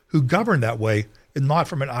 centrists, who govern that way and not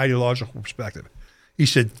from an ideological perspective. He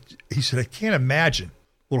said, I can't imagine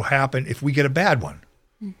what will happen if we get a bad one.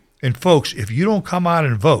 And folks, if you don't come out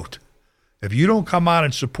and vote, if you don't come out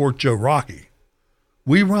and support Joe Rocky,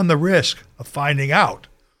 we run the risk of finding out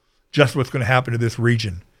just what's going to happen to this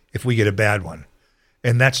region if we get a bad one.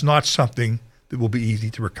 And that's not something that will be easy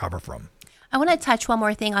to recover from. I want to touch one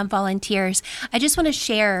more thing on volunteers. I just want to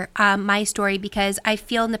share my story because I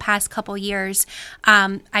feel in the past couple years,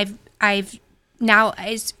 I've now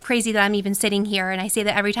it's crazy that I'm even sitting here, and I say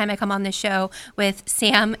that every time I come on the show with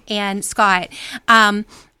Sam and Scott.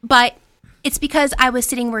 But it's because I was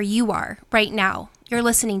sitting where you are right now. You're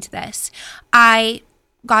listening to this. I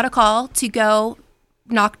got a call to go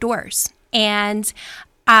knock doors, and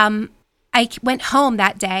I went home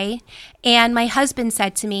that day, and my husband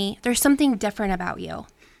said to me, there's something different about you.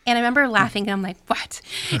 And I remember laughing, and I'm like, what?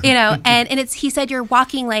 And he said, you're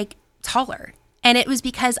walking like taller. And it was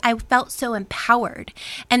because I felt so empowered.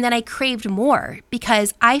 And then I craved more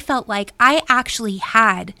because I felt like I actually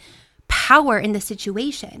had power in the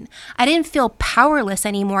situation. I didn't feel powerless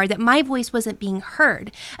anymore, that my voice wasn't being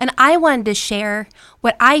heard. And I wanted to share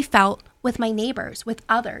what I felt with my neighbors, with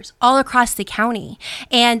others all across the county.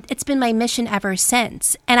 And it's been my mission ever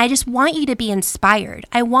since. And I just want you to be inspired.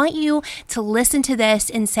 I want you to listen to this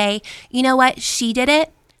and say, you know what? She did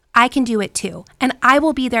it. I can do it too. And I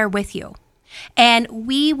will be there with you. And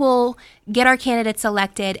we will get our candidates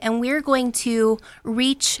elected, and we're going to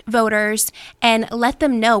reach voters and let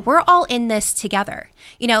them know we're all in this together.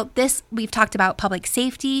 We've talked about public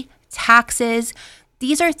safety, taxes.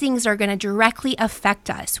 These are things that are going to directly affect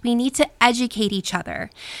us. We need to educate each other.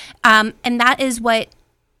 And that is what,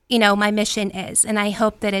 my mission is. And I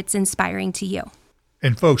hope that it's inspiring to you.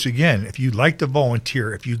 And folks, again, if you'd like to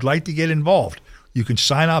volunteer, if you'd like to get involved, you can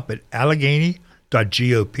sign up at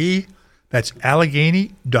Allegheny.gop. That's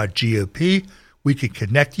Allegheny.gop. We can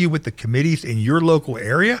connect you with the committees in your local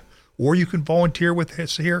area, or you can volunteer with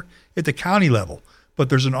us here at the county level. But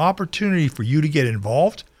there's an opportunity for you to get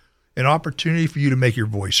involved, an opportunity for you to make your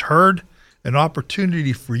voice heard, an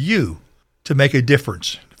opportunity for you to make a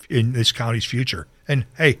difference in this county's future. And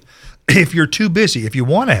hey, if you're too busy, if you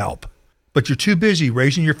want to help, but you're too busy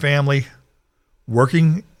raising your family,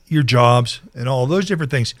 working your jobs, and all those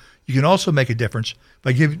different things, you can also make a difference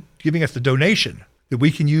by giving us the donation that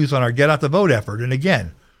we can use on our Get Out the Vote effort. And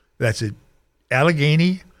again, that's at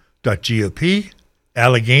Allegheny.gop,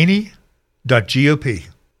 Allegheny.gop.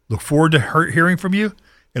 Look forward to hearing from you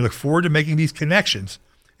and look forward to making these connections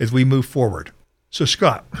as we move forward. So,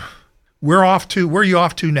 Scott, where are you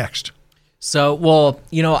off to next? So,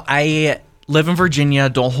 I live in Virginia.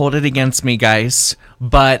 Don't hold it against me, guys.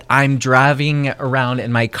 But I'm driving around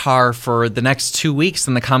in my car for the next 2 weeks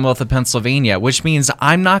in the Commonwealth of Pennsylvania, which means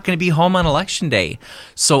I'm not going to be home on Election Day.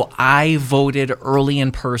 So I voted early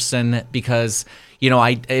in person because,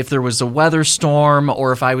 if there was a weather storm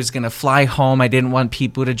or if I was going to fly home, I didn't want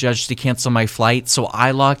Pete Buttigieg to cancel my flight. So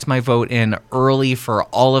I locked my vote in early for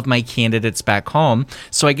all of my candidates back home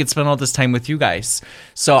so I could spend all this time with you guys.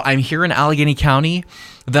 So I'm here in Allegheny County.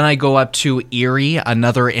 Then I go up to Erie,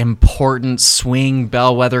 another important swing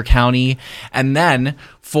bellwether county. And then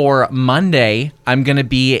for Monday, I'm going to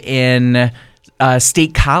be in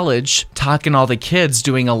State College talking to all the kids,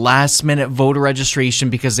 doing a last minute voter registration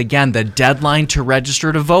because, again, the deadline to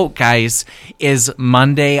register to vote, guys, is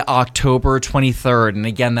Monday, October 23rd. And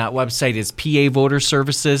again, that website is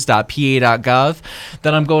pavoterservices.pa.gov.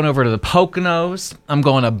 Then I'm going over to the Poconos. I'm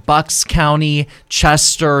going to Bucks County,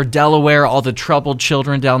 Chester, Delaware, all the troubled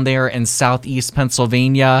children down there in southeast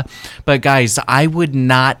Pennsylvania. But guys, I would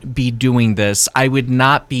not be doing this. I would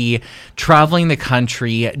not be traveling the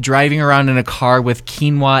country, driving around in a car with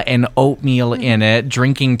quinoa and oatmeal in it,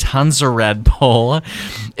 drinking tons of Red Bull,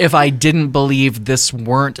 if I didn't believe this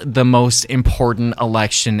weren't the most important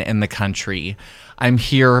election in the country. I'm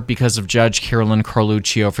here because of Judge Carolyn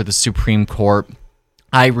Carluccio for the Supreme Court.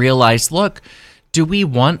 I realized, look, do we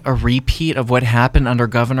want a repeat of what happened under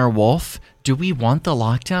Governor Wolf? Do we want the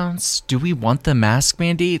lockdowns? Do we want the mask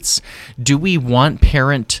mandates? Do we want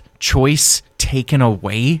parent choice taken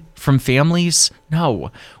away from families?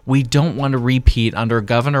 No, we don't want to repeat under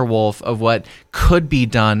Governor Wolf of what could be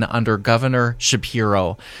done under Governor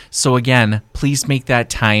Shapiro. So again, please make that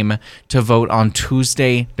time to vote on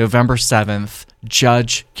Tuesday, November 7th,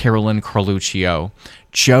 Judge Carolyn Carluccio,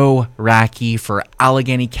 Joe Racky for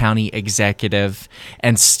Allegheny County Executive,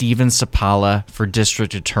 and Steven Sapala for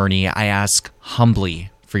District Attorney. I ask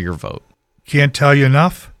humbly for your vote. Can't tell you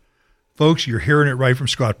enough. Folks, you're hearing it right from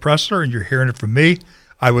Scott Presler, and you're hearing it from me.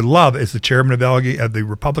 I would love, as the chairman of the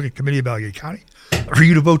Republican Committee of Allegheny County, for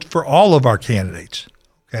you to vote for all of our candidates,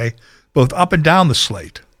 okay, both up and down the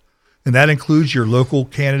slate. And that includes your local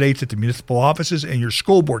candidates at the municipal offices and your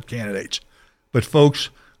school board candidates. But folks,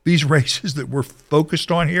 these races that we're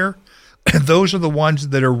focused on here, those are the ones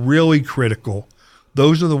that are really critical.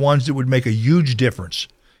 Those are the ones that would make a huge difference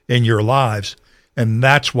in your lives. And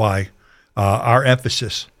that's why our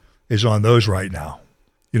emphasis is on those right now.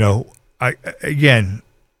 You know, again,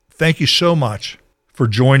 thank you so much for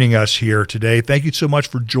joining us here today. Thank you so much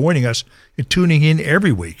for joining us and tuning in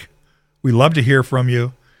every week. We love to hear from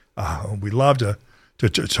you. We love to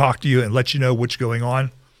talk to you and let you know what's going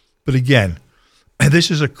on. But again,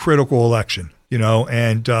 this is a critical election, you know,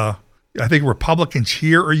 and I think Republicans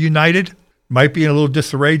here are united. Might be in a little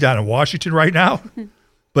disarray down in Washington right now.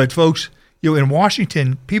 But folks, you know, in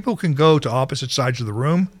Washington, people can go to opposite sides of the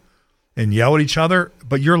room and yell at each other,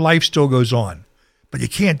 but your life still goes on. But you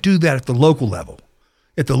can't do that at the local level.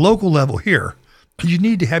 At the local level here, you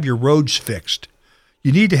need to have your roads fixed.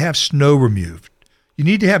 You need to have snow removed. You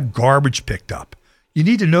need to have garbage picked up. You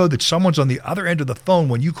need to know that someone's on the other end of the phone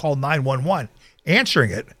when you call 911 answering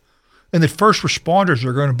it, and that first responders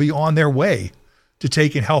are going to be on their way to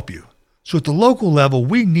take and help you. So at the local level,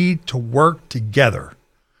 we need to work together.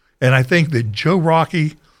 And I think that Joe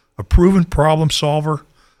Rocky, a proven problem solver,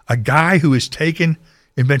 a guy who has taken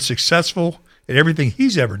and been successful at everything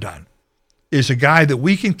he's ever done, is a guy that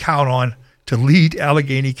we can count on to lead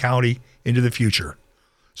Allegheny County into the future.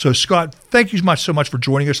 So Scott, thank you so much for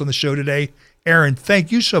joining us on the show today. Erin,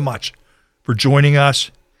 thank you so much for joining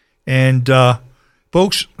us. And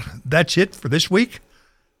folks, that's it for this week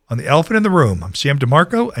on The Elephant in the Room. I'm Sam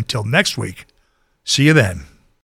DeMarco. Until next week, see you then.